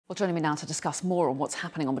Well, joining me now to discuss more on what's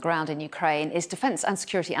happening on the ground in Ukraine is defence and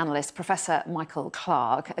security analyst Professor Michael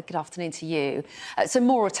Clarke. Good afternoon to you. So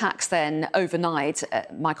more attacks then overnight.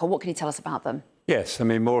 Michael, what can you tell us about them? Yes, I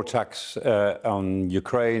mean, more attacks on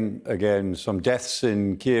Ukraine, again, some deaths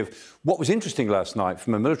in Kyiv. What was interesting last night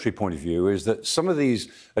from a military point of view is that some of these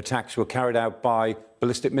attacks were carried out by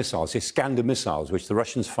ballistic missiles, Iskander missiles, which the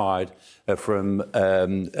Russians fired from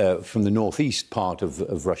the northeast part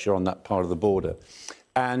of Russia on that part of the border.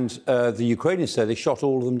 And the Ukrainians said they shot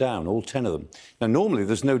all of them down, all 10 of them. Now, normally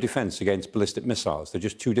there's no defence against ballistic missiles. They're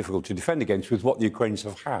just too difficult to defend against with what the Ukrainians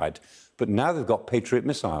have had. But now they've got Patriot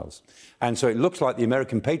missiles. And so it looks like the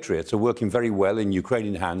American Patriots are working very well in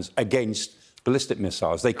Ukrainian hands against ballistic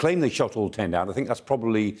missiles. They claim they shot all 10 down. I think that's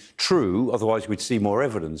probably true. Otherwise, we'd see more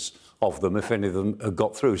evidence of them if any of them had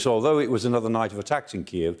got through. So although it was another night of attacks in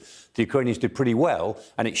Kyiv, the Ukrainians did pretty well.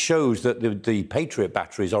 And it shows that the Patriot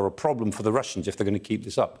batteries are a problem for the Russians if they're going to keep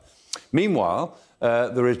this up. Meanwhile,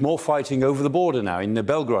 there is more fighting over the border now in the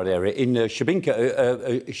Belgrade area, in Shebekino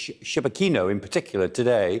in particular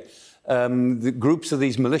today. The groups of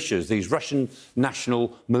these militias, these Russian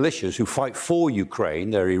national militias who fight for Ukraine,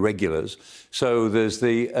 they're irregulars. So there's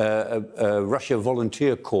the Russia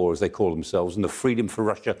Volunteer Corps, as they call themselves, and the Freedom for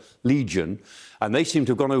Russia Legion. And they seem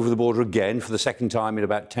to have gone over the border again for the second time in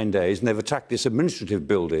about 10 days. And they've attacked this administrative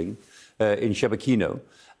building in Shebekino.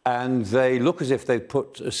 And they look as if they've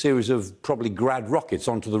put a series of probably Grad rockets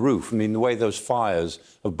onto the roof. I mean, the way those fires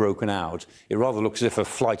have broken out, it rather looks as if a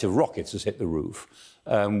flight of rockets has hit the roof.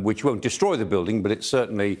 Which won't destroy the building, but it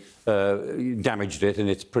certainly damaged it, and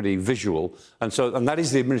it's pretty visual. And that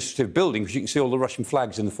is the administrative building, because you can see all the Russian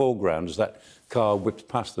flags in the foreground as that car whips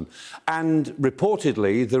past them. And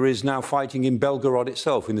reportedly, there is now fighting in Belgorod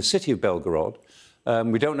itself, in the city of Belgorod.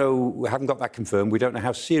 We don't know, we haven't got that confirmed. We don't know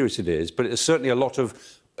how serious it is, but it's certainly a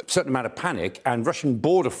certain amount of panic, and Russian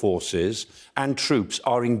border forces and troops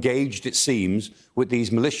are engaged, it seems, with these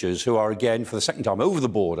militias who are, again, for the second time over the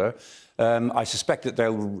border. I suspect that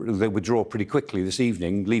they'll withdraw pretty quickly this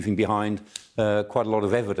evening, leaving behind quite a lot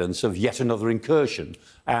of evidence of yet another incursion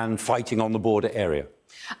and fighting on the border area.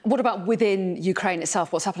 What about within Ukraine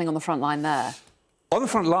itself? What's happening on the front line there? On the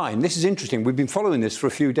front line, this is interesting. We've been following this for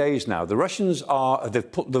a few days now. The Russians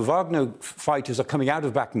the Wagner fighters are coming out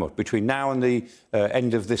of Bakhmut between now and the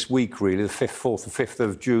end of this week, really, the 4th or 5th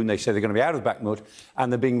of June. They say they're going to be out of Bakhmut, and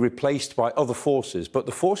they're being replaced by other forces. But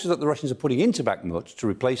the forces that the Russians are putting into Bakhmut to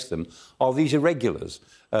replace them are these irregulars,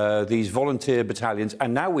 these volunteer battalions.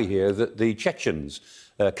 And now we hear that the Chechens,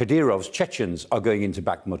 Kadyrov's Chechens, are going into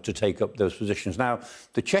Bakhmut to take up those positions. Now,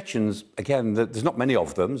 the Chechens, again, there's not many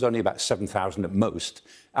of them. There's only about 7,000 at most,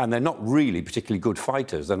 and they're not really particularly good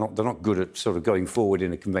fighters. They're not good at sort of going forward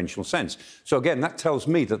in a conventional sense. So, again, that tells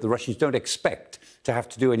me that the Russians don't expect to have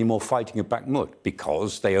to do any more fighting at Bakhmut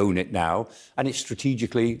because they own it now, and it's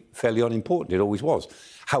strategically fairly unimportant. It always was.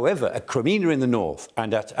 However, at Crimea in the north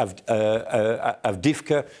and at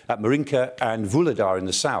Avdiivka, at Marinka and Vuhledar in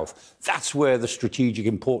the south, that's where the strategic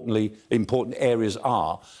important areas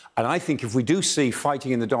are. And I think if we do see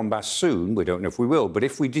fighting in the Donbass soon, we don't know if we will, but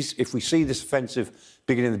if we see this offensive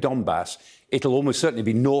begin in the Donbass, it'll almost certainly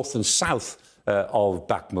be north and south of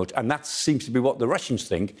Bakhmut, and that seems to be what the Russians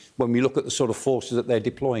think when we look at the sort of forces that they're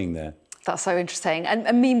deploying there. That's so interesting.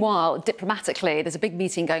 And meanwhile, diplomatically, there's a big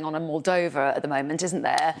meeting going on in Moldova at the moment, isn't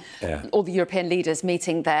there? Yeah. All the European leaders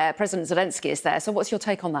meeting there. President Zelensky is there. So what's your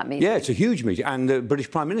take on that meeting? Yeah, it's a huge meeting. And the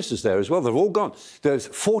British Prime Minister's there as well. They've all gone. There's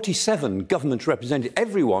 47 governments represented.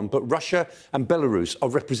 Everyone but Russia and Belarus are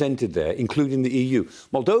represented there, including the EU.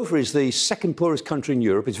 Moldova is the second poorest country in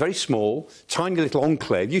Europe. It's very small, tiny little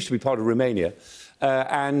enclave. Used to be part of Romania.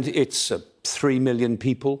 And it's 3 million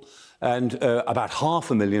people. And about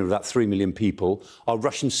 500,000 of that 3 million people are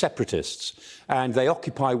Russian separatists. And they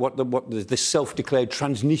occupy this self-declared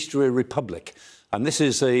Transnistria Republic. And this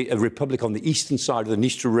is a republic on the eastern side of the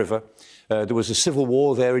Dniester River. There was a civil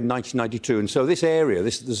war there in 1992. And so this area,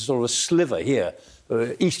 there's sort of a sliver here,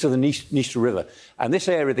 east of the Dniester River. And this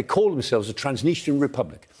area, they call themselves a Transnistrian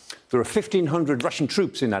Republic. There are 1,500 Russian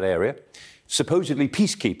troops in that area, supposedly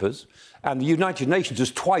peacekeepers. And the United Nations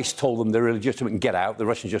has twice told them they're illegitimate and get out. The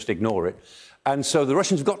Russians just ignore it. And so the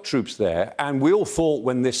Russians have got troops there. And we all thought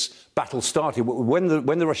when this battle started, when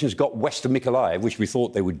the Russians got west of Mykolaiv, which we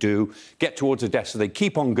thought they would do, get towards Odessa, they'd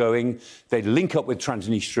keep on going, they'd link up with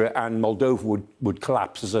Transnistria, and Moldova would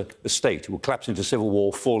collapse as a state. It would collapse into civil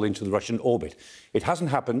war, fall into the Russian orbit. It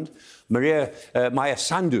hasn't happened. Maya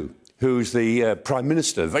Sandu, who's the Prime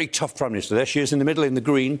Minister, very tough Prime Minister. There she is in the middle, in the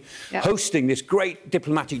green, hosting this great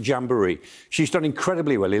diplomatic jamboree. She's done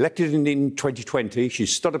incredibly well. Elected in 2020,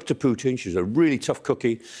 she's stood up to Putin. She's a really tough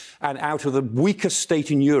cookie. And out of the weakest state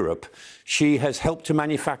in Europe, she has helped to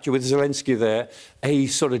manufacture, with Zelensky there, a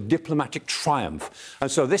sort of diplomatic triumph. And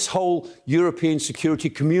so this whole European security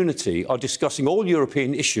community are discussing all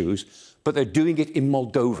European issues, but they're doing it in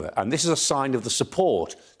Moldova. And this is a sign of the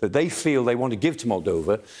support that they feel they want to give to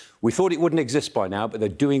Moldova. We thought it wouldn't exist by now, but they're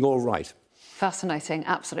doing all right. Fascinating,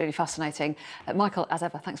 absolutely fascinating. Michael, as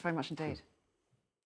ever, thanks very much indeed.